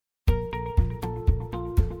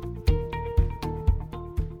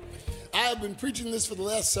I've been preaching this for the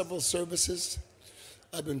last several services.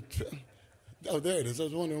 Oh, there it is. I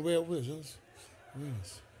was wondering where it was.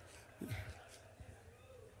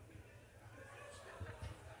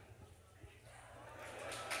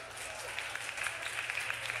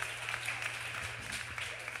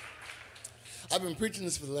 I've been preaching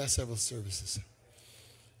this for the last several services.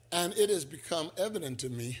 And it has become evident to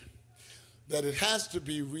me that it has to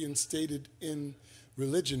be reinstated in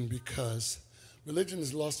religion because religion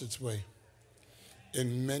has lost its way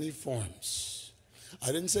in many forms. I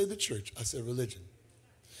didn't say the church, I said religion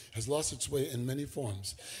has lost its way in many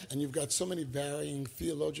forms. And you've got so many varying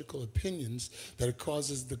theological opinions that it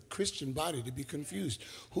causes the Christian body to be confused.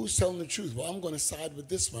 Who's telling the truth? Well, I'm going to side with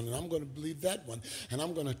this one, and I'm going to believe that one, and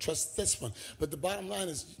I'm going to trust this one. But the bottom line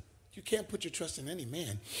is, you can't put your trust in any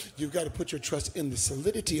man. You've got to put your trust in the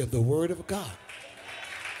solidity of the Word of God.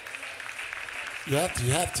 You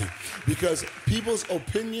have to. Because people's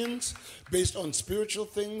opinions based on spiritual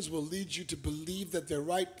things will lead you to believe that they're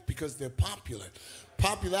right because they're popular.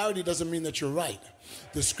 Popularity doesn't mean that you're right.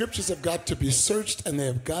 The scriptures have got to be searched and they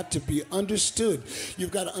have got to be understood. You've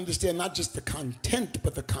got to understand not just the content,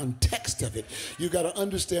 but the context of it. You've got to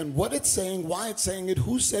understand what it's saying, why it's saying it,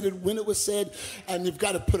 who said it, when it was said, and you've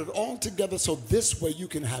got to put it all together so this way you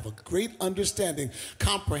can have a great understanding,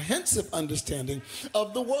 comprehensive understanding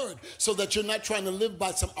of the word, so that you're not trying to live by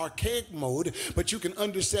some archaic mode, but you can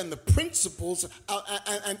understand the principles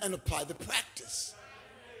and apply the practice.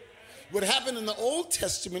 What happened in the Old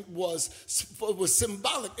Testament was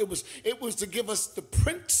symbolic. It was to give us the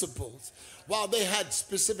principles while they had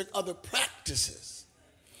specific other practices.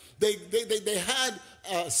 They had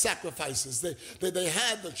sacrifices. They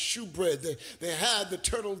had the shewbread. They had the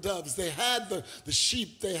turtle doves. They had the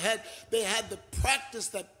sheep. They had the practice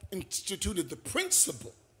that instituted the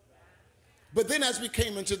principle. But then as we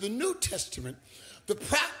came into the New Testament, the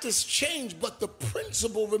practice changed, but the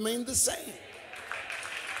principle remained the same.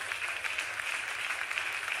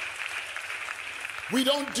 We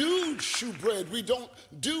don't do shewbread, we don't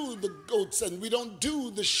do the goats, and we don't do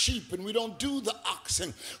the sheep, and we don't do the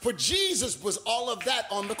oxen. For Jesus was all of that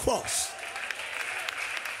on the cross.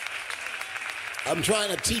 I'm trying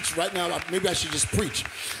to teach right now. Maybe I should just preach.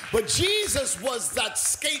 But Jesus was that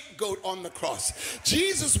scapegoat on the cross.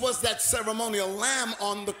 Jesus was that ceremonial lamb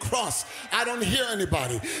on the cross. I don't hear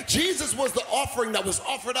anybody. Jesus was the offering that was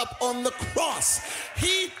offered up on the cross.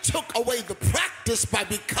 He took away the practice by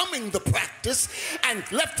becoming the practice and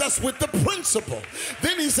left us with the principle.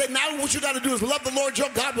 Then he said, now what you got to do is love the Lord your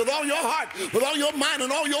God with all your heart, with all your mind,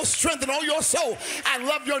 and all your strength, and all your soul, and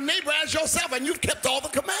love your neighbor as yourself, and you've kept all the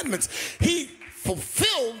commandments. He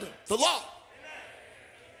fulfilled the law.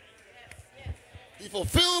 He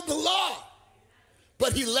fulfilled the law,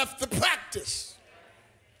 but he left the practice.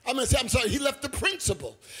 He left the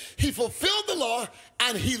principle. He fulfilled the law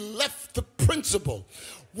and he left the principle.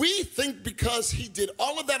 We think because he did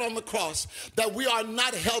all of that on the cross that we are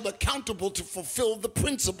not held accountable to fulfill the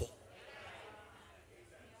principle.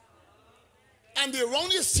 And the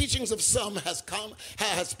erroneous teachings of some has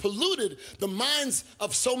polluted the minds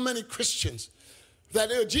of so many Christians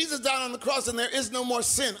that Jesus died on the cross and there is no more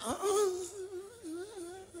sin.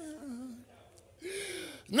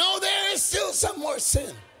 No, there is still some more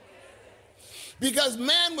sin. Because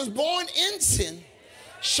man was born in sin,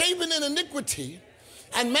 shapen in iniquity,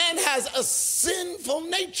 and man has a sinful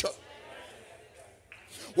nature.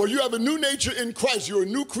 Well, you have a new nature in Christ. You're a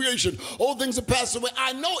new creation. Old things have passed away.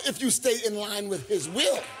 I know if you stay in line with his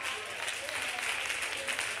will.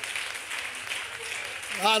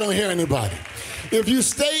 I don't hear anybody. If you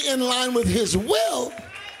stay in line with his will,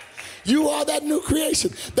 you are that new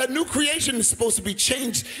creation. That new creation is supposed to be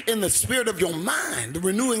changed in the spirit of your mind, the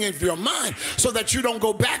renewing of your mind, so that you don't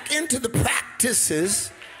go back into the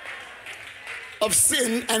practices of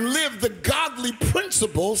sin and live the godly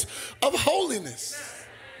principles of holiness.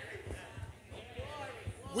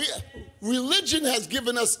 Religion has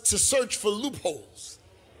given us to search for loopholes.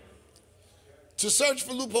 To search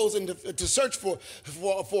for loopholes and to search for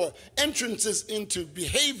entrances into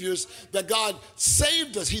behaviors that God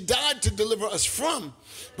saved us. He died to deliver us from.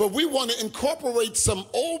 But we want to incorporate some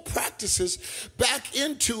old practices back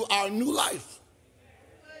into our new life.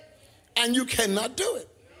 And you cannot do it.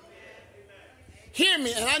 Hear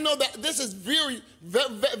me, and I know that this is very,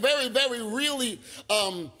 very, very really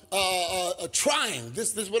trying.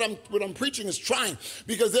 This what I'm preaching is trying,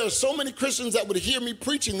 because there are so many Christians that would hear me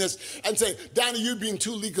preaching this and say, Donnie, you're being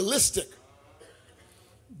too legalistic.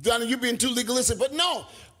 Donnie, you're being too legalistic. But no,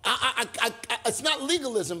 it's not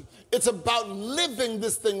legalism. It's about living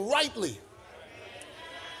this thing rightly.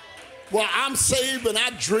 Well, I'm saved and I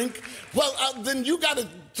drink. Well, then you got to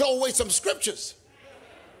throw away some scriptures.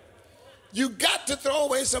 You got to throw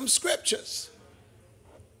away some scriptures.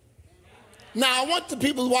 Now, I want the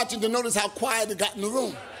people watching to notice how quiet it got in the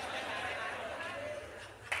room.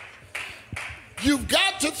 You've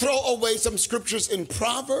got to throw away some scriptures in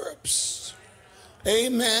Proverbs.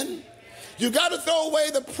 Amen. You've got to throw away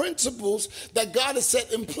the principles that God has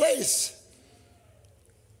set in place.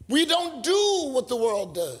 We don't do what the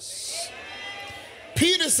world does.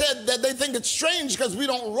 Peter said that they think it's strange because we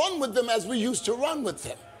don't run with them as we used to run with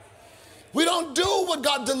them. We don't do what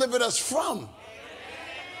God delivered us from.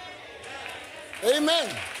 Amen.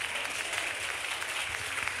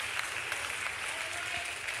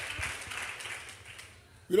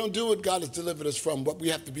 We don't do what God has delivered us from, but we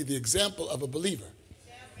have to be the example of a believer.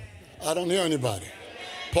 I don't hear anybody.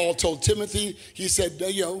 Paul told Timothy, he said,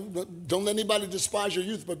 don't let anybody despise your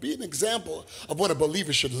youth, but be an example of what a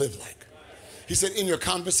believer should live like. He said, in your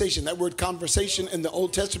conversation, that word conversation in the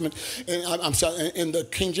Old Testament, in the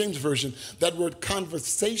King James Version, that word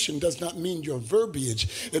conversation does not mean your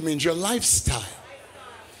verbiage. It means your lifestyle.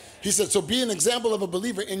 He said, so be an example of a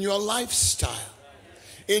believer in your lifestyle.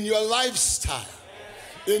 In your lifestyle.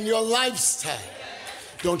 In your lifestyle.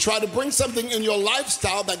 Don't try to bring something in your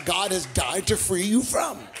lifestyle that God has died to free you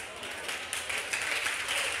from.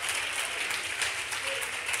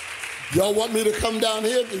 Y'all want me to come down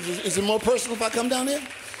here? Is it more personal if I come down here?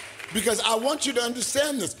 Because I want you to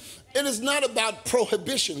understand this. It is not about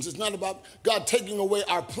prohibitions. It's not about God taking away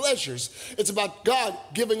our pleasures. It's about God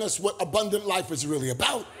giving us what abundant life is really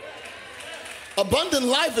about. Abundant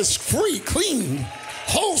life is free, clean,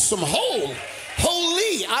 wholesome, whole,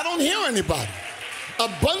 holy. I don't hear anybody.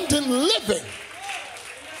 Abundant living.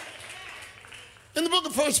 In the book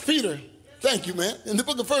of 1 Peter, thank you, man. In the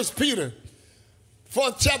book of 1 Peter,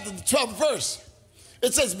 4th chapter, the 12th verse,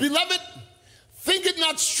 it says, beloved, think it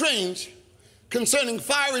not strange concerning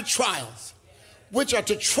fiery trials, which are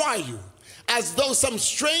to try you, as though some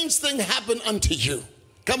strange thing happened unto you.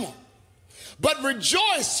 Come on. But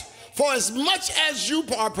rejoice, for as much as you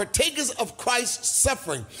are partakers of Christ's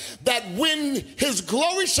suffering, that when his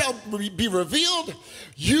glory shall be revealed,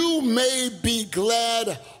 you may be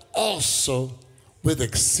glad also with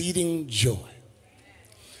exceeding joy.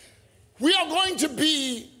 We are going to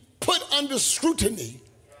be put under scrutiny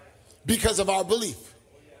because of our belief.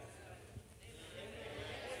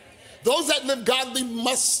 Those that live godly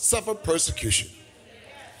must suffer persecution.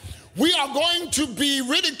 We are going to be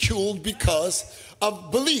ridiculed because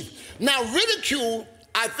of belief. Now, ridicule,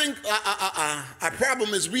 I think our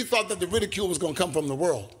problem is we thought that the ridicule was going to come from the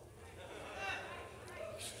world.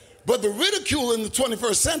 But the ridicule in the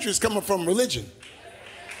 21st century is coming from religion.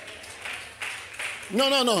 No.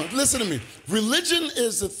 Listen to me. Religion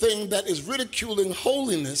is the thing that is ridiculing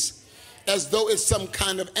holiness as though it's some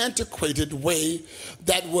kind of antiquated way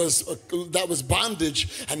that was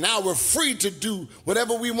bondage, and now we're free to do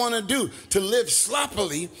whatever we want to do, to live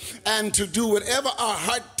sloppily and to do whatever our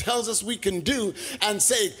heart tells us we can do and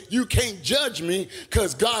say, you can't judge me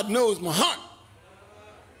because God knows my heart.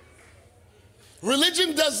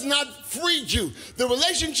 Religion does not free you. The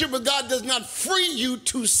relationship with God does not free you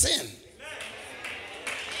to sin.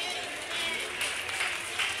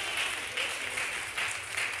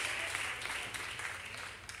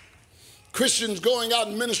 Christians going out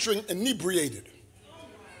and ministering inebriated.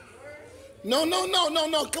 No.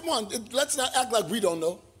 Come on. Let's not act like we don't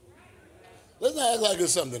know. Let's not act like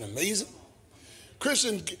it's something amazing.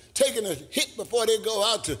 Christians taking a hit before they go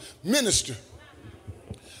out to minister.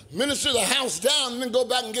 Minister the house down and then go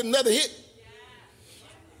back and get another hit.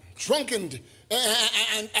 Drunken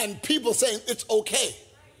and people saying it's okay.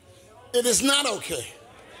 It is not okay.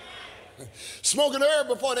 Smoking herb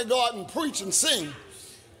before they go out and preach and sing.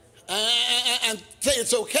 And say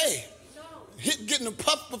it's okay. Getting a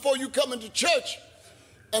puff before you come into church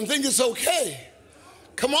and think it's okay.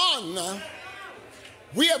 Come on now.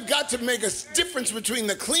 We have got to make a difference between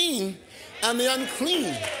the clean and the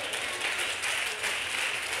unclean.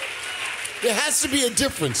 There has to be a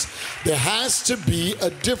difference. There has to be a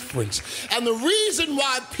difference. And the reason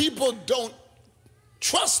why people don't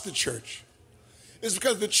trust the church is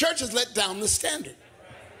because the church has let down the standard.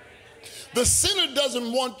 The sinner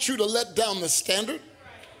doesn't want you to let down the standard.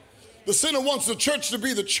 The sinner wants the church to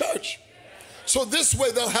be the church. So this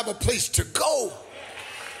way they'll have a place to go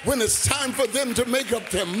when it's time for them to make up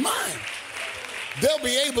their mind. They'll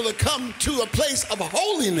be able to come to a place of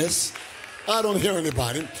holiness. I don't hear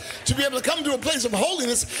anybody. To be able to come to a place of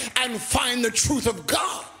holiness and find the truth of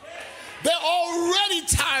God. They're already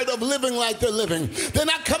tired of living like they're living. They're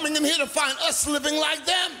not coming in here to find us living like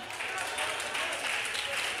them.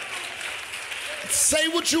 Say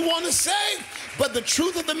what you want to say, But the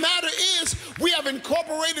truth of the matter is we have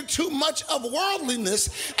incorporated too much of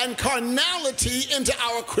worldliness and carnality into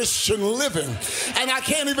our Christian living. And I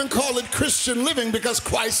can't even call it Christian living because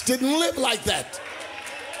Christ didn't live like that.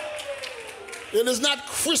 It is not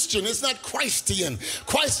Christian. It's not Christian.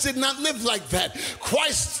 Christ did not live like that.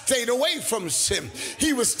 Christ stayed away from sin.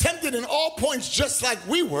 He was tempted in all points just like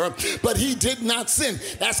we were, but he did not sin.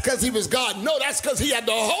 That's because he was God. No, that's because he had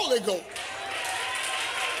the Holy Ghost.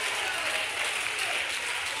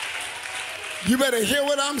 You better hear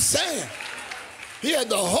what I'm saying. He had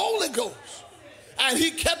the Holy Ghost, and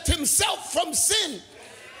he kept himself from sin.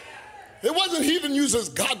 It wasn't he even uses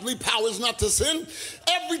godly powers not to sin.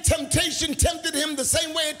 Every temptation tempted him the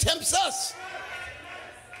same way it tempts us.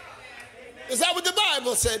 Is that what the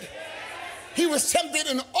Bible said? He was tempted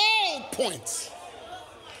in all points.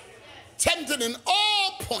 Tempted in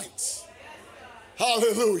all points.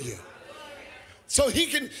 Hallelujah. So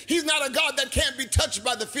he's not a God that can't be touched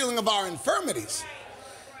by the feeling of our infirmities.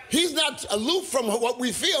 He's not aloof from what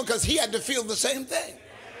we feel because he had to feel the same thing.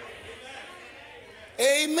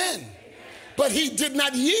 Amen. But he did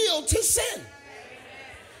not yield to sin.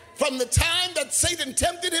 From the time that Satan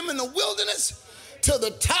tempted him in the wilderness till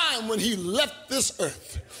the time when he left this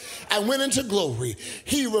earth and went into glory,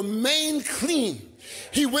 he remained clean.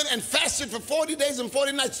 He went and fasted for 40 days and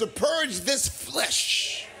 40 nights to purge this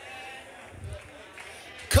flesh.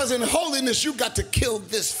 Because in holiness, you got to kill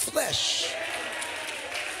this flesh.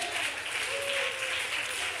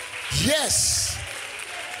 Yes,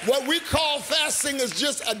 what we call fasting is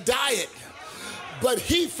just a diet. But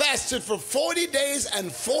he fasted for 40 days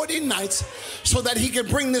and 40 nights so that he could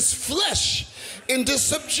bring this flesh into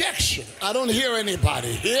subjection. I don't hear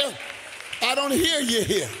anybody here. I don't hear you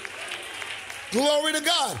here. Glory to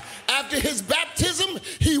God. After his baptism,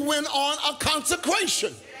 he went on a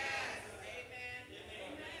consecration.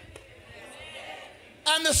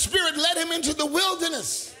 And the Spirit led him into the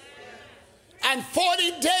wilderness. And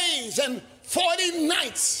 40 days and 40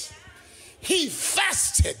 nights, he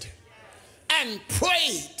fasted and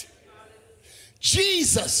prayed.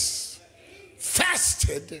 Jesus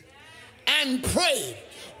fasted and prayed.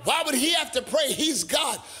 Why would he have to pray? He's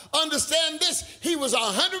God. Understand this, he was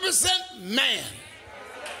 100% man.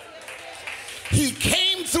 He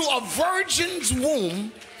came through a virgin's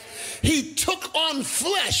womb. He took on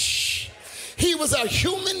flesh. He was a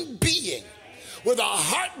human being with a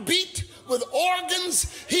heartbeat, with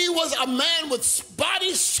organs. He was a man with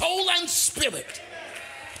body, soul, and spirit.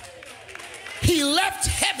 He left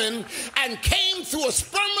heaven and came through a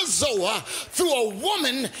spermatozoa, through a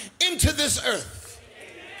woman, into this earth.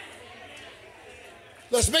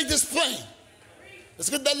 Let's make this plain.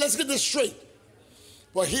 Let's get this straight.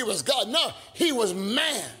 Well, he was God. No, he was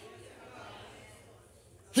man.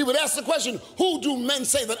 He would ask the question, who do men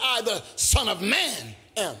say that I, the Son of Man,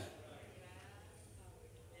 am?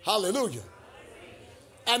 Hallelujah.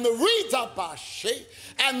 And the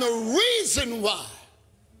reason why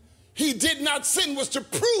he did not sin was to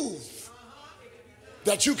prove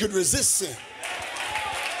that you could resist sin.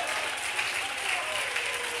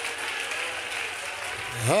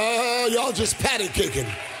 Oh, y'all just patty caking.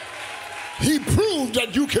 He proved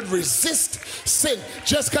that you could resist sin.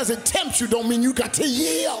 Just because it tempts you don't mean you got to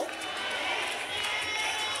yield.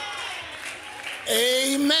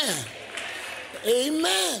 Amen.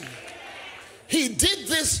 Amen. He did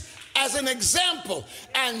this as an example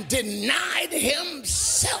and denied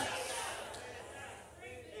himself.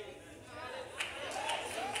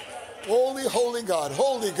 Holy, holy God,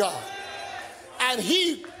 holy God. And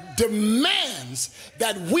he demands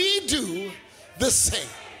that we do the same.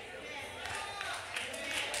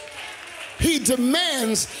 He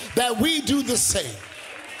demands that we do the same.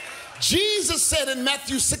 Jesus said in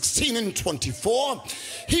Matthew 16 and 24,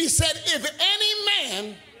 he said, if any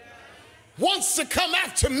man wants to come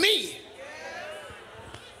after me,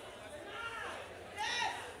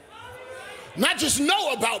 not just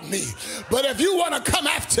know about me, but if you want to come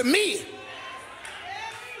after me,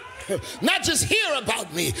 not just hear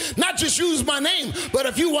about me, not just use my name, but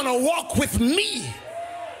if you want to walk with me,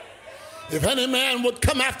 if any man would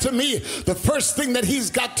come after me, the first thing that he's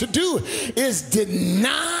got to do is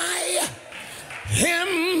deny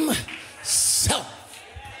himself.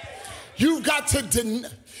 You've got to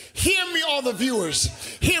hear me, all the viewers.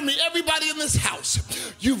 Hear me, everybody in this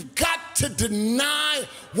house. You've got to deny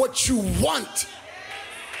what you want.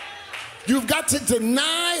 You've got to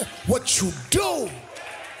deny what you do.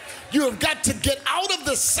 You have got to get out of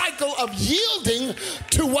the cycle of yielding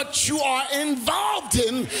to what you are involved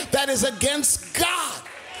in that is against God.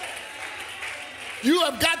 You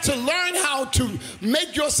have got to learn how to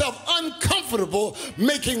make yourself uncomfortable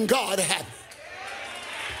making God happy.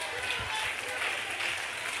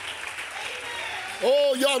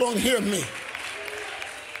 Oh, y'all don't hear me.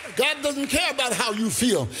 God doesn't care about how you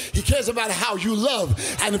feel. He cares about how you love.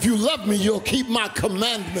 And if you love me, you'll keep my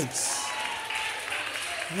commandments.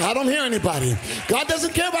 I don't hear anybody. God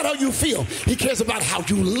doesn't care about how you feel. He cares about how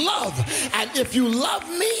you love. And if you love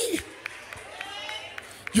me,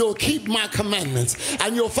 you'll keep my commandments.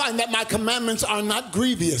 And you'll find that my commandments are not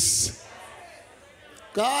grievous.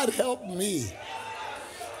 God help me.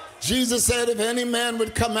 Jesus said, if any man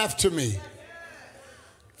would come after me,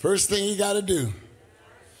 first thing you got to do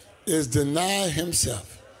is deny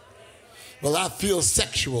himself. Well, I feel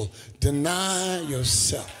sexual. Deny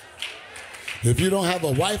yourself. If you don't have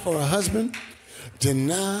a wife or a husband,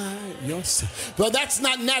 deny yourself. Well, that's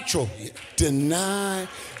not natural. Deny.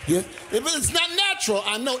 If it's not natural,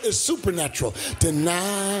 I know it's supernatural.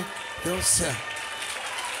 Deny yourself.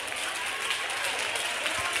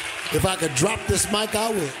 If I could drop this mic,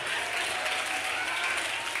 I would.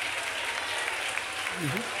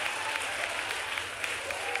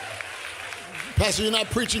 Pastor, you're not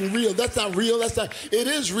preaching real. That's not real. That's not. It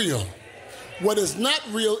is real. What is not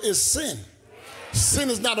real is sin. Sin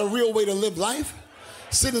is not a real way to live life.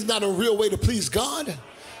 Sin is not a real way to please God.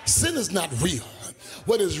 Sin is not real.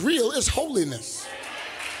 What is real is holiness,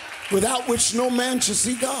 without which no man shall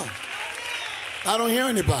see God. I don't hear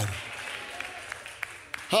anybody.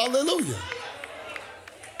 Hallelujah.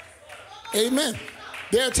 Amen.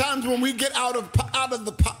 There are times when we get out of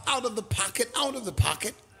the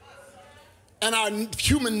pocket, and our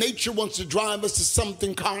human nature wants to drive us to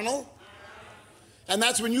something carnal. And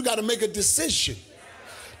that's when you got to make a decision.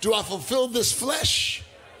 Do I fulfill this flesh,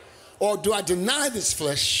 or do I deny this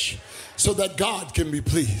flesh so that God can be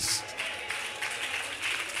pleased?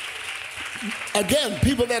 Again,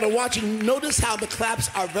 people that are watching, notice how the claps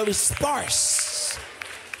are very sparse.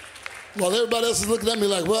 Well, everybody else is looking at me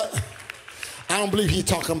like, what? I don't believe he's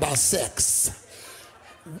talking about sex.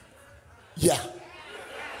 Yeah.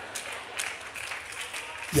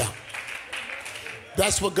 Yeah.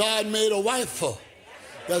 That's what God made a wife for.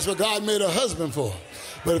 That's what God made a husband for.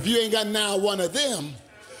 But if you ain't got now one of them,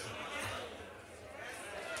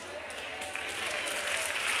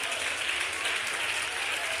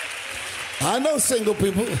 I know single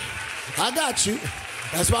people. I got you.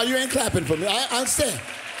 That's why you ain't clapping for me. I understand.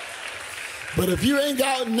 But if you ain't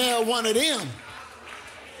got now one of them,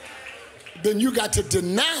 then you got to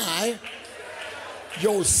deny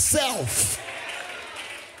yourself.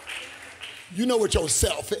 You know what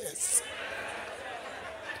yourself is.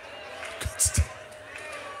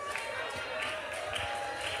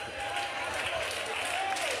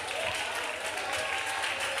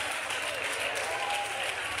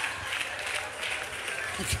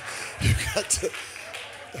 You got to,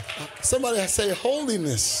 somebody say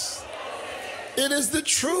holiness. It is the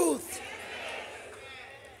truth.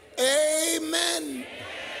 Amen.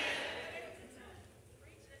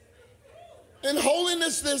 In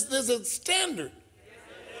holiness, there's a standard.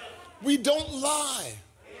 We don't lie.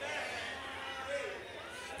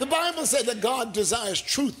 The Bible said that God desires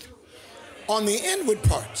truth on the inward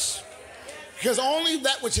parts, because only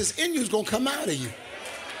that which is in you is going to come out of you.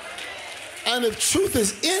 And if truth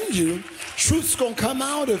is in you, truth's going to come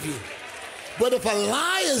out of you. But if a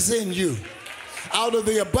lie is in you, out of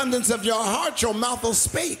the abundance of your heart, your mouth will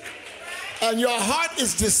speak. And your heart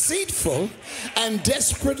is deceitful and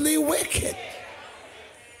desperately wicked.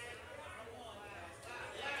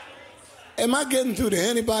 Am I getting through to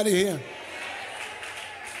anybody here?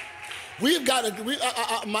 We've got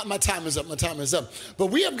to, my time is up, my time is up. But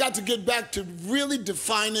we have got to get back to really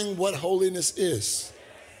defining what holiness is.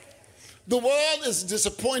 The world is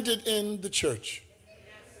disappointed in the church.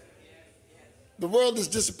 The world is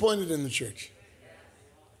disappointed in the church.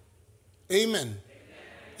 Amen.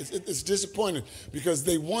 It's disappointed because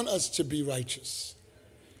they want us to be righteous.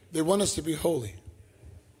 They want us to be holy.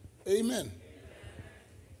 Amen.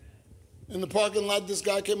 In the parking lot, this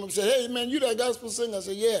guy came up and said, hey, man, you that gospel singer? I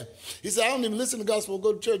said, yeah. He said, I don't even listen to gospel or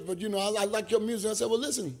go to church, but, you know, I like your music. I said, well,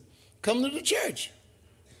 listen, come to the church.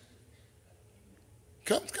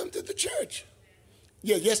 Come to the church.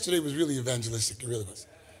 Yeah, yesterday was really evangelistic. It really was.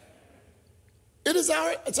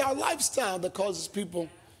 It's our lifestyle that causes people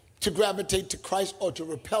to gravitate to Christ or to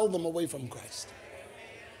repel them away from Christ.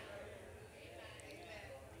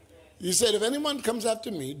 You said, if anyone comes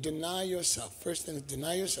after me, deny yourself. First thing is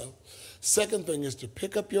deny yourself. Second thing is to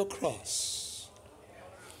pick up your cross.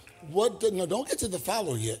 No, don't get to the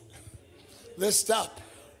follow yet. Let's stop.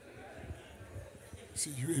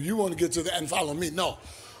 See, you want to get to the and follow me. No,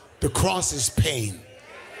 the cross is pain.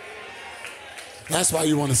 That's why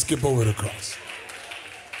you want to skip over the cross.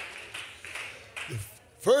 The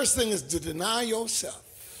first thing is to deny yourself.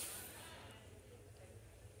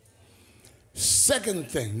 Second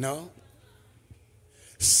thing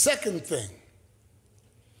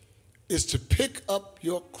is to pick up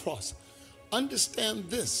your cross. Understand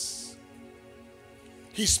this.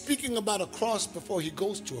 He's speaking about a cross before he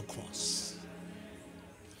goes to a cross.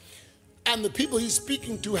 And the people he's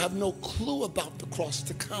speaking to have no clue about the cross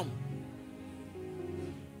to come.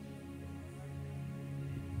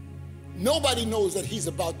 Nobody knows that he's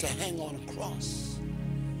about to hang on a cross.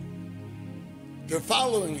 They're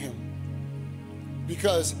following him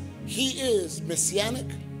because he is messianic,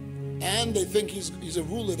 and they think he's a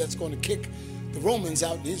ruler that's going to kick the Romans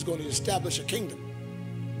out and he's going to establish a kingdom.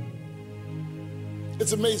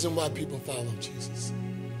 It's amazing why people follow Jesus.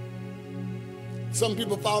 Some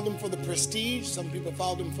people follow him for the prestige. Some people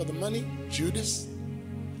follow him for the money. Judas,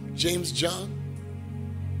 James, John.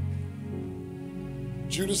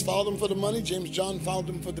 Judas followed him for the money. James, John followed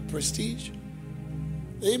him for the prestige.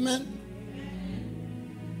 Amen.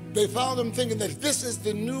 They followed him thinking that this is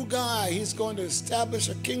the new guy. He's going to establish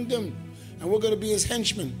a kingdom, and we're going to be his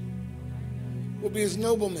henchmen. We'll be his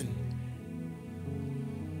noblemen.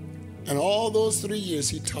 And all those 3 years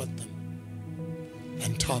he taught them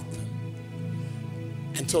and taught them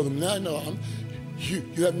and told them, no, you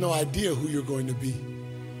have no idea who you're going to be.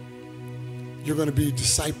 You're going to be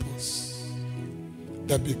disciples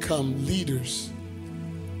that become leaders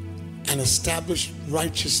and establish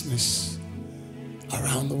righteousness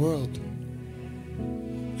around the world.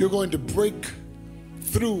 You're going to break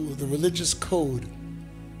through the religious code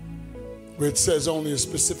where it says only a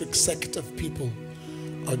specific sect of people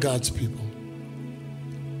are God's people.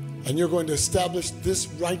 And you're going to establish this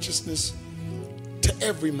righteousness to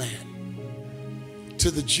every man,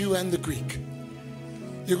 to the Jew and the Greek.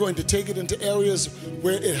 You're going to take it into areas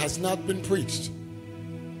where it has not been preached.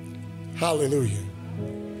 Hallelujah.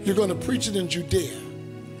 You're going to preach it in Judea.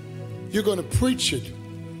 You're going to preach it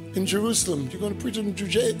in Jerusalem. You're going to preach it in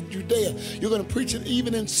Judea. You're going to preach it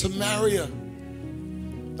even in Samaria,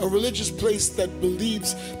 a religious place that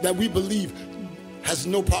we believe has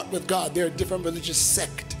no part with God. They're a different religious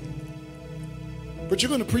sect. But you're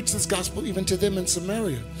going to preach this gospel even to them in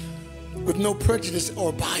Samaria with no prejudice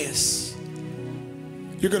or bias.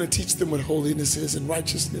 You're going to teach them what holiness is and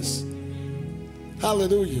righteousness.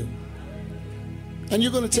 Hallelujah. And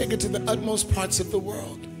you're going to take it to the utmost parts of the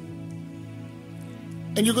world.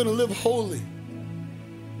 And you're going to live holy.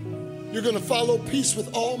 You're going to follow peace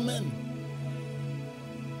with all men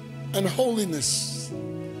and holiness,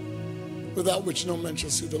 without which no man shall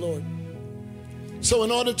see the Lord. So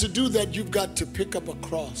in order to do that, you've got to pick up a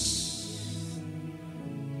cross.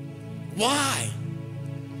 Why?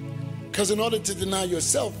 Because in order to deny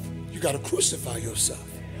yourself, you got to crucify yourself.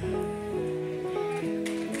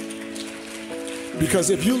 Because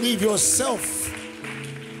if you leave yourself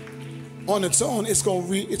on its own, it's going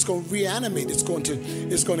to reanimate. It's going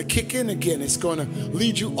to kick in again. It's going to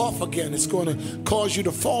lead you off again. It's going to cause you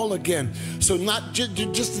to fall again. So not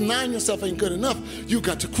just denying yourself ain't good enough. You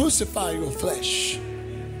got to crucify your flesh.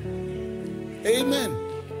 Amen.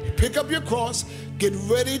 Pick up your cross. Get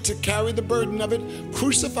ready to carry the burden of it.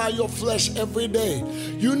 Crucify your flesh every day.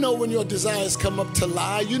 You know when your desires come up to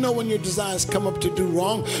lie. You know when your desires come up to do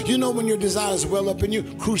wrong. You know when your desires well up in you.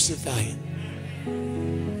 Crucify it.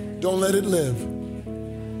 Don't let it live.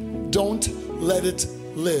 Don't let it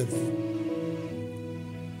live.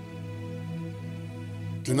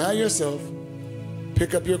 Deny yourself,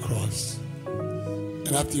 pick up your cross,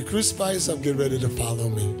 and after you crucify yourself, get ready to follow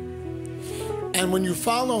me. And when you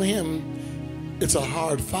follow him, it's a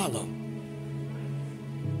hard follow.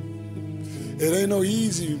 It ain't no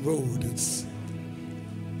easy road. It's,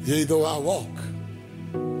 yea, though I walk.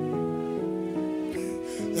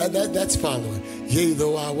 That's following. Yea,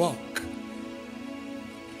 though I walk.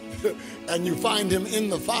 And you find him in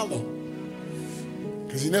the follow.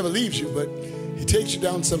 Because he never leaves you, but he takes you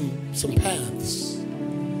down some paths.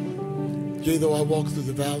 Yea, though I walk through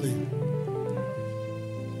the valley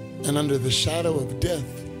and under the shadow of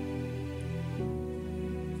death.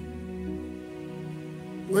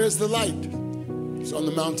 Where's the light? It's on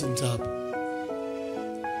the mountaintop.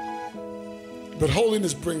 But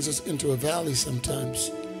holiness brings us into a valley sometimes.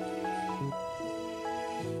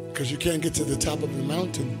 Because you can't get to the top of the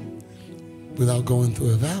mountain without going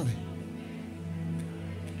through a valley.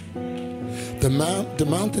 The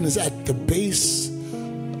mountain is at the base.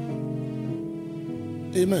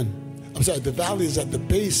 Amen. I'm sorry, the valley is at the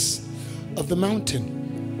base of the mountain.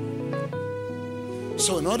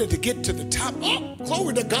 So in order to get to the top, oh,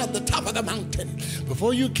 glory to God, the top of the mountain.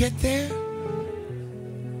 Before you get there,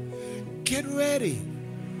 get ready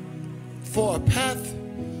for a path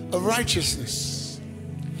of righteousness.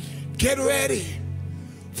 Get ready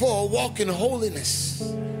for a walk in holiness.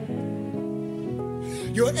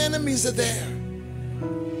 Your enemies are there,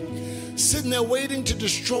 sitting there waiting to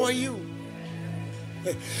destroy you.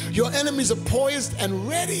 Your enemies are poised and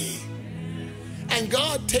ready, and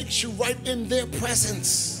God takes you right in their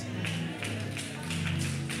presence.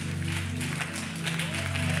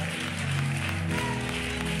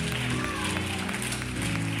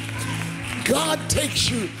 God takes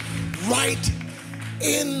you right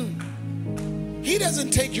in. He doesn't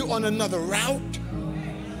take you on another route.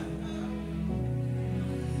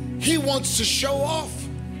 He wants to show off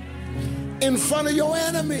in front of your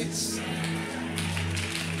enemies.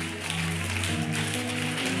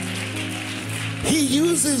 He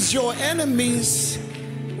uses your enemies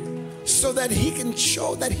so that he can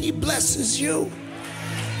show that he blesses you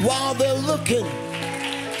while they're looking.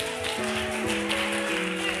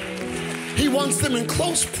 He wants them in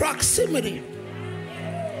close proximity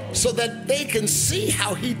so that they can see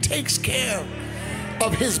how he takes care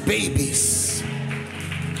of his babies.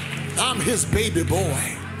 I'm his baby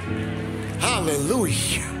boy.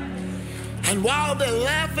 Hallelujah. And while they're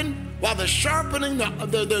laughing, while they're sharpening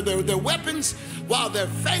their weapons, while their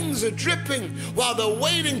fangs are dripping, while they're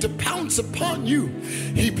waiting to pounce upon you,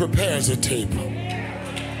 he prepares a table.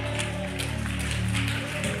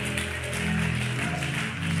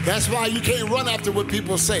 That's why you can't run after what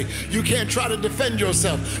people say. You can't try to defend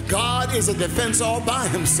yourself. God is a defense all by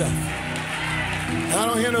himself. I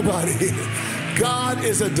don't hear nobody. God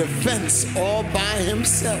is a defense all by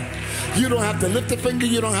himself. You don't have to lift a finger.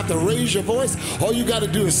 You don't have to raise your voice. All you got to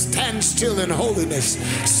do is stand still in holiness.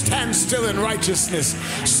 Stand still in righteousness.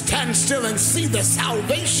 Stand still and see the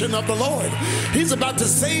salvation of the Lord. He's about to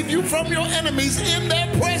save you from your enemies in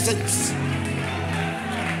their presence.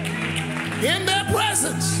 In their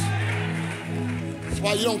presence. That's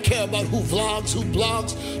why you don't care about who vlogs, who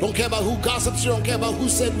blogs, don't care about who gossips, you don't care about who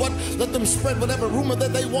said what. Let them spread whatever rumor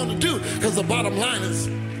that they want to do, because the bottom line is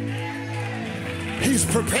he's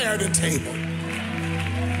prepared a table.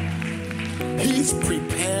 He's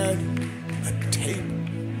prepared a table.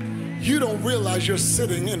 You don't realize you're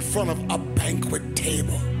sitting in front of a banquet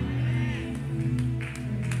table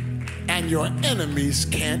and your enemies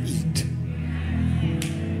can't eat.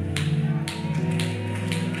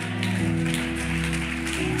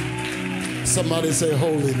 Somebody say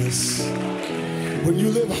holiness. When you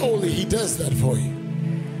live holy, he does that for you.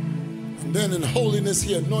 And then in holiness,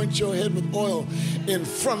 he anoints your head with oil in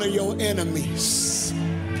front of your enemies.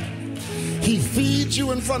 He feeds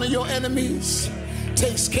you in front of your enemies,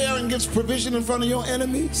 takes care and gives provision in front of your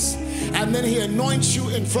enemies, and then he anoints you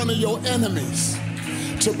in front of your enemies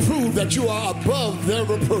to prove that you are above their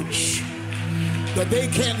reproach, that they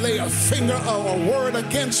can't lay a finger or a word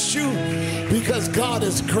against you, because God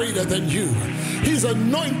is greater than you. He's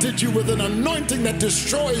anointed you with an anointing that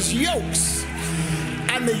destroys yokes,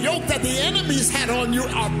 and the yoke that the enemies had on you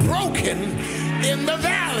are broken in the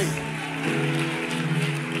valley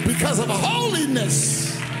because of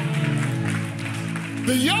holiness.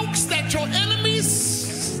 The yokes that your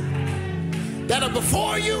enemies that are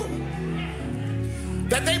before you,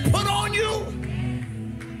 that they put on you,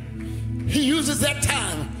 he uses that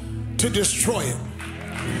time to destroy it.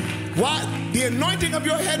 Why? The anointing of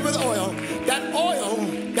your head with oil,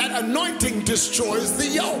 that anointing destroys the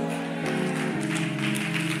yoke.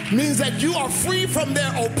 Means that you are free from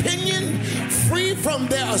their opinion, free from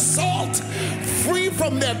their assault, free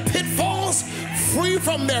from their pitfalls, free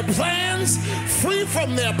from their plans, free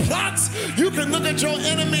from their plots. You can look at your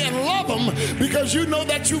enemy and love them because you know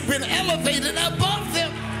that you've been elevated above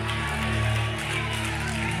them.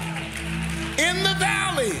 In the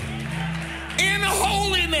valley, in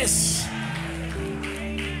holiness.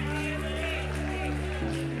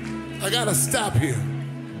 I gotta stop here.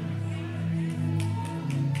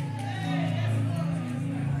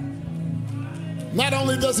 Not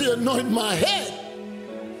only does he anoint my head,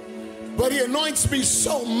 but he anoints me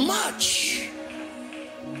so much.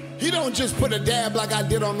 He don't just put a dab like I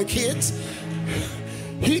did on the kids.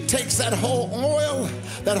 He takes that whole oil,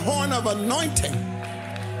 that horn of anointing,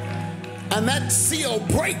 and that seal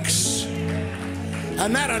breaks,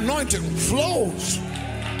 and that anointing flows.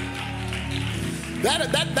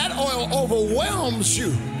 That oil overwhelms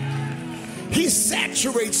you. He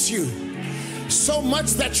saturates you so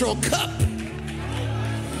much that your cup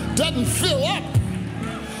doesn't fill up.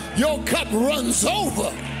 Your cup runs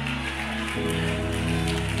over.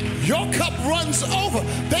 Your cup runs over.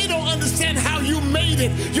 They don't understand how you made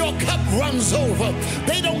it. Your cup runs over.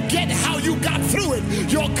 They don't get how you got through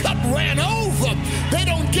it. Your cup ran over. They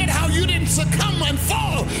don't get how you didn't succumb and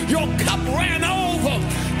fall. Your cup ran over.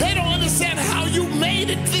 They don't understand how you made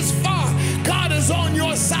it this far. God is on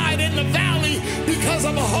your side. in the valley because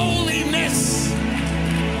of holiness.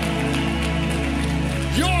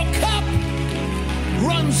 Your cup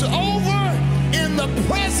runs over in the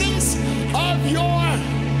presence of your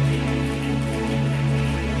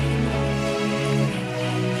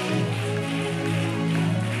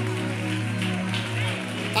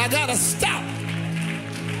I gotta stop.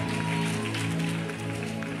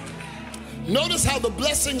 Notice how the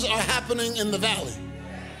blessings are happening in the valley.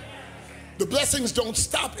 The blessings don't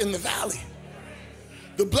stop in the valley.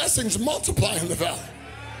 The blessings multiply in the valley.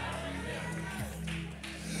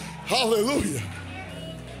 Hallelujah.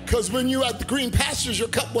 Because when you at the green pastures, your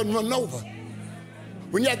cup wasn't running over.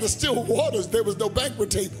 When you had the still waters, there was no banquet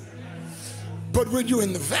table. But when you're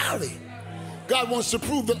in the valley, God wants to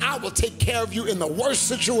prove that I will take care of you in the worst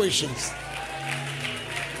situations.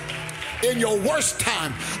 In your worst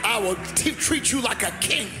time, I will treat you like a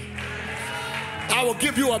king. I will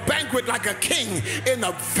give you a banquet like a king in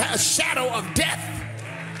the shadow of death.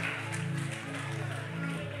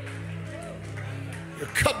 Your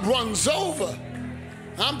cup runs over.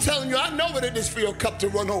 I'm telling you, I know what it is for your cup to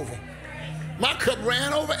run over. My cup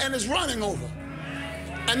ran over and is running over.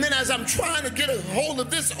 And then as I'm trying to get a hold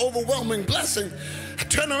of this overwhelming blessing, I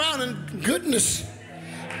turn around and goodness,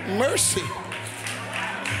 mercy.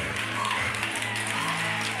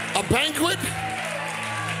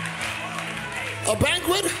 A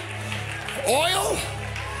banquet, oil,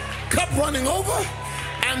 cup running over,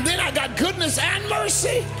 and then I got goodness and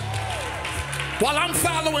mercy. While I'm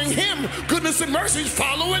following him, goodness and mercy is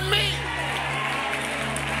following me.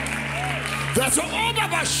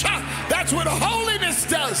 That's what holiness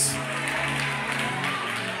does.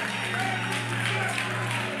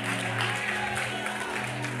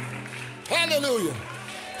 Hallelujah.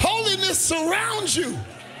 Holiness surrounds you.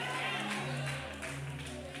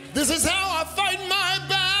 This is how I fight my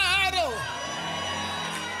battle.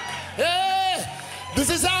 Yeah. This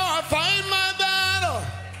is how I fight my battle.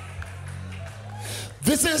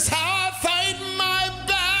 This is how I fight my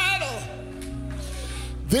battle.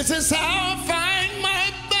 This is how I fight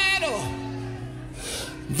my battle.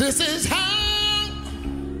 This is how,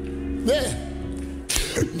 yeah.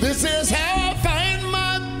 This is how I fight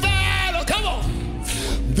my battle. Come on.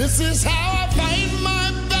 This is how I fight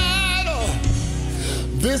my battle.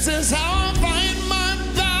 This is how I fight my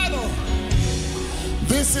battle.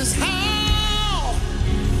 This is how.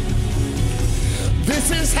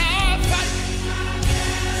 This is how I fight.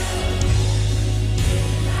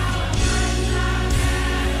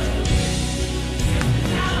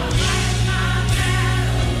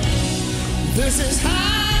 This is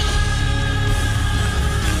how.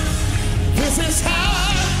 This is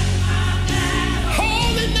how.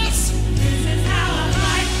 Holiness. This is how I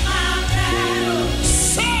fight my battle.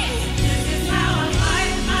 Say. This is how I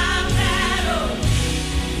fight my battle.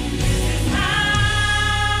 This is how.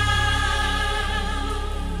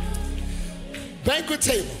 Banquet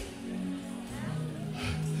table.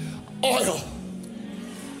 Oil.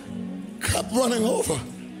 Cup running over.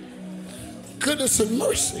 Goodness and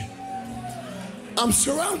mercy. I'm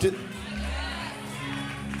surrounded.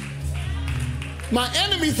 My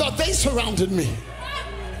enemy thought they surrounded me,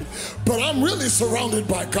 but I'm really surrounded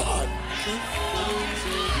by God.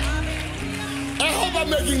 I hope I'm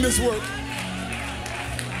making this work.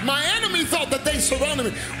 My enemy thought that they surrounded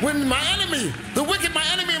me. When my enemy, the wicked, my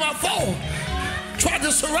enemy, my foe, tried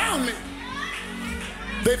to surround me,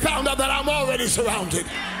 they found out that I'm already surrounded.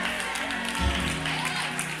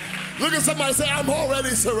 Look at somebody say, I'm already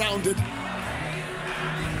surrounded.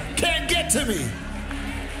 Can't get to me.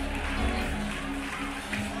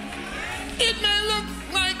 It may look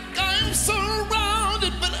like I'm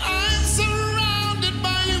surrounded, but I'm surrounded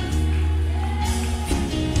by you.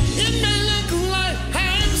 It may look like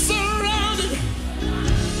I'm surrounded.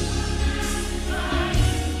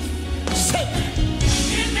 Say,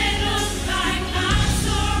 It may look like I'm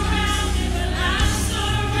surrounded, but I'm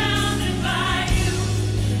surrounded by you.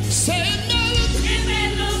 say it now. It may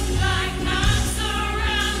look like I'm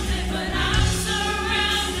surrounded, but I'm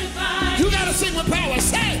surrounded by you. You gotta sing with power.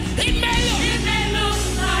 Say, it may look. It may look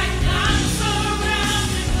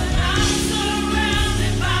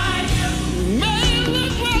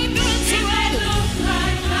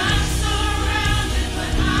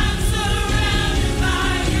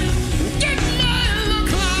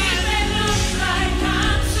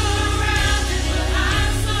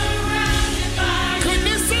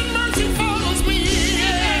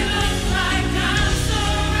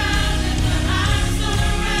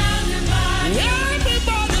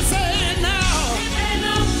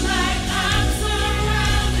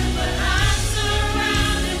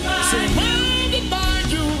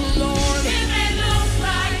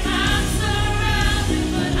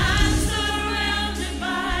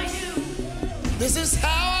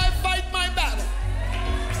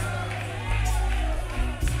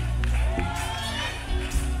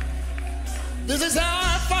This is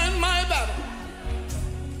how I find my battle.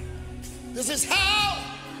 This is how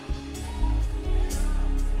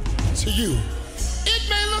to you. It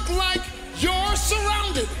may look like you're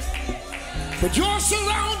surrounded, but you're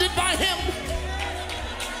surrounded by him.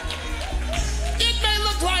 It may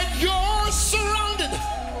look like you're surrounded,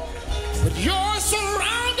 but you're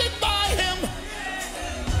surrounded by him.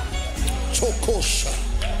 Chokosha.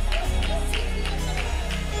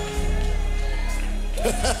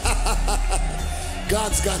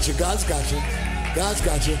 God's got you. God's got you. God's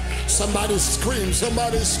got you. Somebody scream.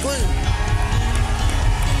 Somebody scream.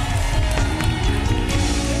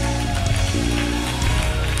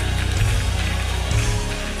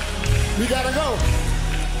 We gotta go.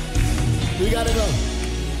 We gotta go.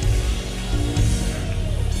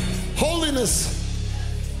 Holiness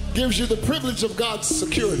gives you the privilege of God's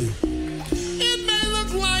security. It may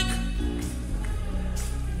look like,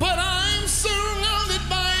 but I'm surrounded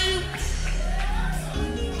by you.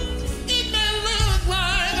 It may look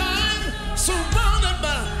like I'm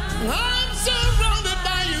surrounded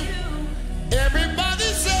by you. Everybody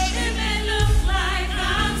say, It may look like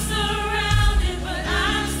I'm surrounded, but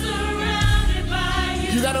I'm surrounded by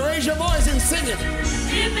you. you gotta raise your voice and sing it.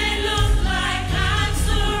 It may look like I'm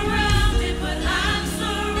surrounded, but I'm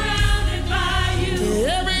surrounded by you.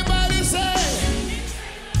 Everybody say,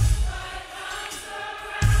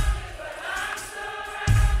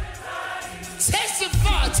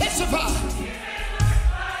 testify, testify.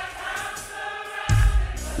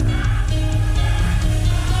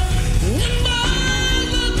 It may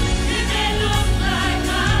look like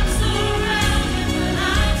I'm surrounded, but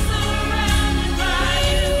I'm surrounded by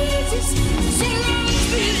you.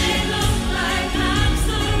 It may look like I'm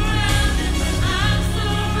surrounded, but I'm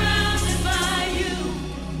surrounded by you.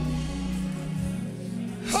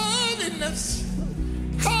 Holiness,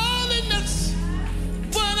 holiness,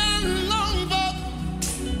 what I long for.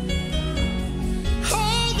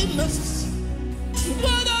 Holiness,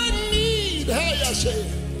 what I need. Hey, I say,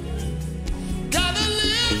 gotta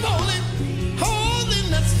live holy.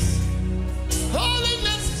 Holiness,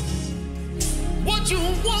 holiness, what you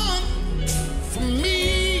want from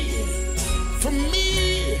me, from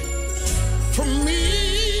me, from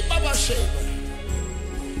me, Baba Sheba.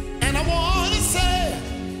 And I want to say,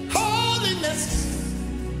 holiness,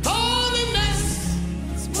 holiness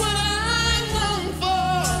is what I long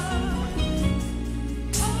for.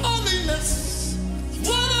 Holiness is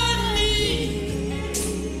what I need.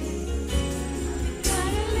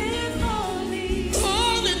 Gotta live holy.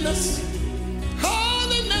 Holiness,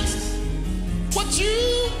 holiness, what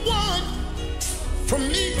you want from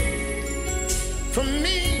me, from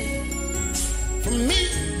me, from me,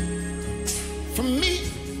 from me.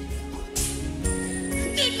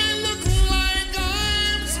 It may look like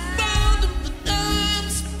I'm surrounded, but I'm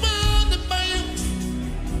surrounded by you.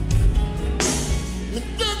 It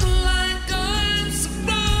look like I'm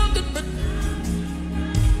surrounded, but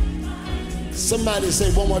somebody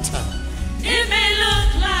say one more time. It may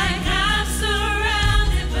look like I'm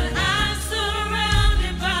surrounded, but I'm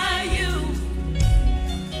surrounded by you.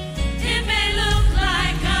 It may look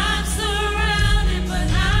like I'm surrounded, but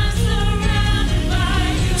I'm surrounded by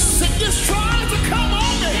you. Sickness tries to come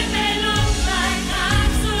on It me. may look like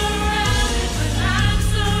I'm surrounded, but I'm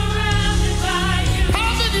surrounded by you.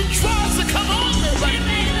 Poverty tries to come on me. It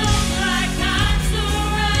may look like I'm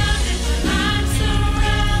surrounded, but I'm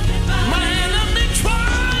surrounded by My you. enemy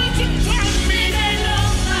tries to turn me. It may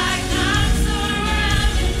look like I'm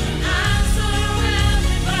surrounded, but I'm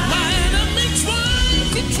surrounded by My you. enemy tries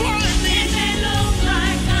to try me. It may look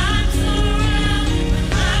like I'm surrounded, but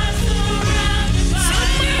I'm surrounded by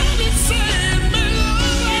you. Somebody say it may It look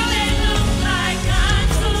may look like I'm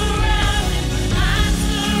surrounded, but I'm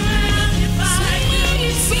surrounded by you.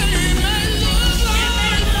 Somebody say it may look It may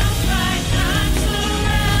like look like I'm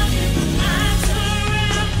surrounded, but I'm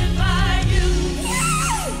surrounded by you.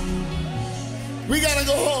 we gotta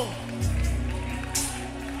go home.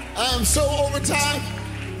 I am so overtime.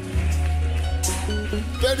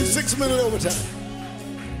 36-minute overtime.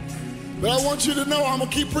 But I want you to know I'm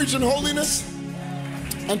gonna keep preaching holiness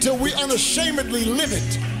until we unashamedly live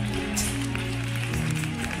it.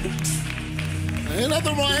 Ain't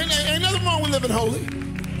nothing wrong, ain't nothing wrong with living holy.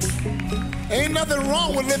 Ain't nothing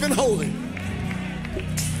wrong with living holy.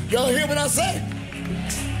 Y'all hear what I say?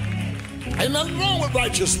 Ain't nothing wrong with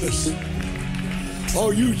righteousness.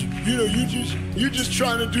 Oh, you just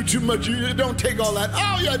trying to do too much. You don't take all that.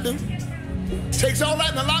 Oh, yeah, I do. Takes all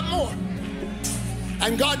that and a lot more.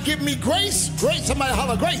 And God give me grace. Grace. Somebody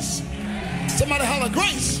holler grace. Somebody holler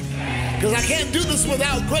grace. Because I can't do this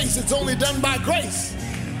without grace. It's only done by grace.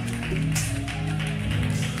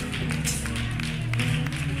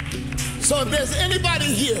 So if there's anybody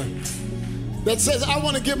here that says, I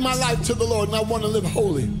want to give my life to the Lord and I want to live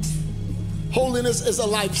holy. Holiness is a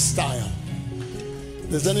lifestyle.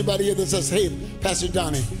 There's anybody here that says, hey, Pastor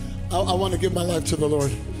Donnie, I want to give my life to the Lord.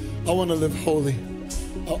 I want to live holy.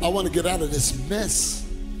 I want to get out of this mess.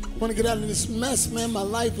 I want to get out of this mess, man. My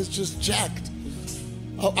life is just jacked.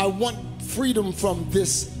 I want freedom from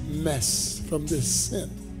this mess, from this sin.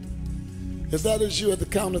 If that is you, at the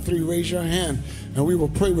count of 3, raise your hand and we will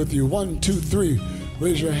pray with you. 1, 2, 3.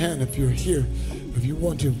 Raise your hand if you're here, if you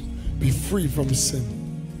want to be free from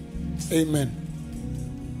sin. Amen.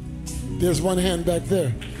 There's one hand back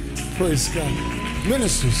there. Praise God.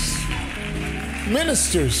 Ministers.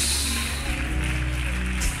 Ministers.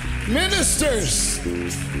 Ministers.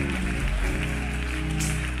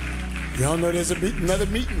 Y'all know there's another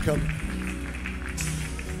meeting coming.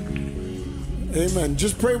 Amen.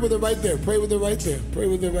 Just pray with it right there. Pray with it right there. Pray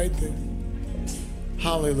with it right there.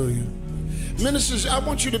 Hallelujah. Ministers, I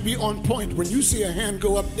want you to be on point. When you see a hand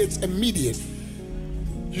go up, it's immediate.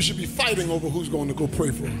 You should be fighting over who's going to go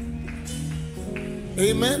pray for them.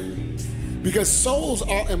 Amen? Because souls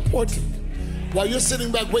are important. While you're sitting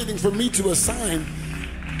back waiting for me to assign,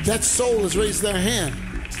 that soul has raised their hand.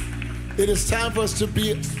 It is time for us to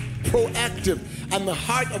be proactive. And the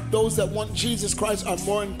heart of those that want Jesus Christ are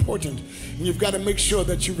more important. And you've got to make sure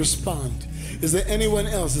that you respond. Is there anyone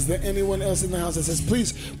else? Is there anyone else in the house that says,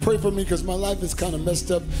 please pray for me because my life is kind of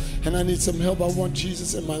messed up and I need some help. I want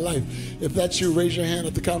Jesus in my life. If that's you, raise your hand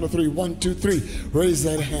at the count of 3. 1, 2, 3. Raise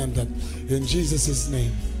that hand up in Jesus'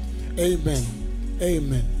 name. Amen.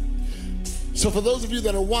 Amen. So for those of you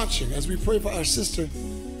that are watching, as we pray for our sister,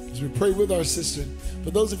 as we pray with our sister,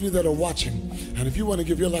 for those of you that are watching, and if you want to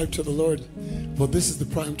give your life to the Lord, well, this is the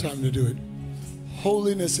prime time to do it.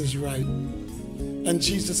 Holiness is right, and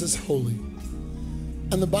Jesus is holy.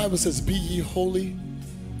 And the Bible says, be ye holy,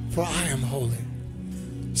 for I am holy.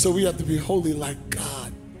 So we have to be holy like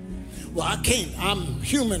God. Well, I can't. I'm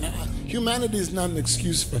human. Humanity is not an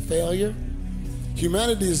excuse for failure.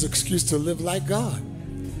 Humanity is an excuse to live like God.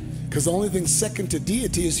 Because the only thing second to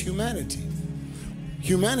deity is humanity.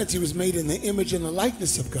 Humanity was made in the image and the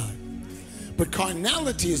likeness of God. But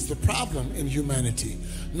carnality is the problem in humanity,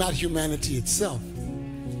 not humanity itself.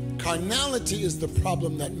 Carnality is the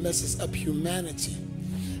problem that messes up humanity.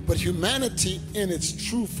 But humanity in its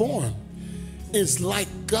true form is like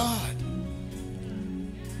God.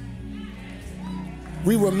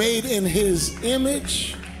 We were made in his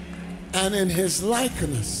image and in his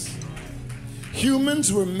likeness.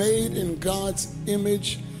 Humans were made in God's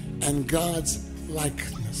image and God's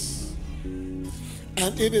likeness.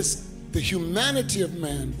 And it is the humanity of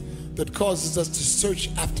man that causes us to search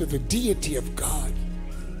after the deity of God.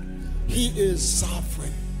 He is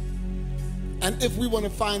sovereign. And if we want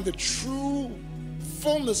to find the true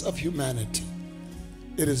fullness of humanity,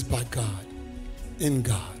 it is by God, in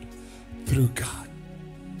God, through God.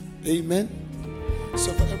 Amen.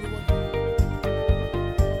 So for everyone.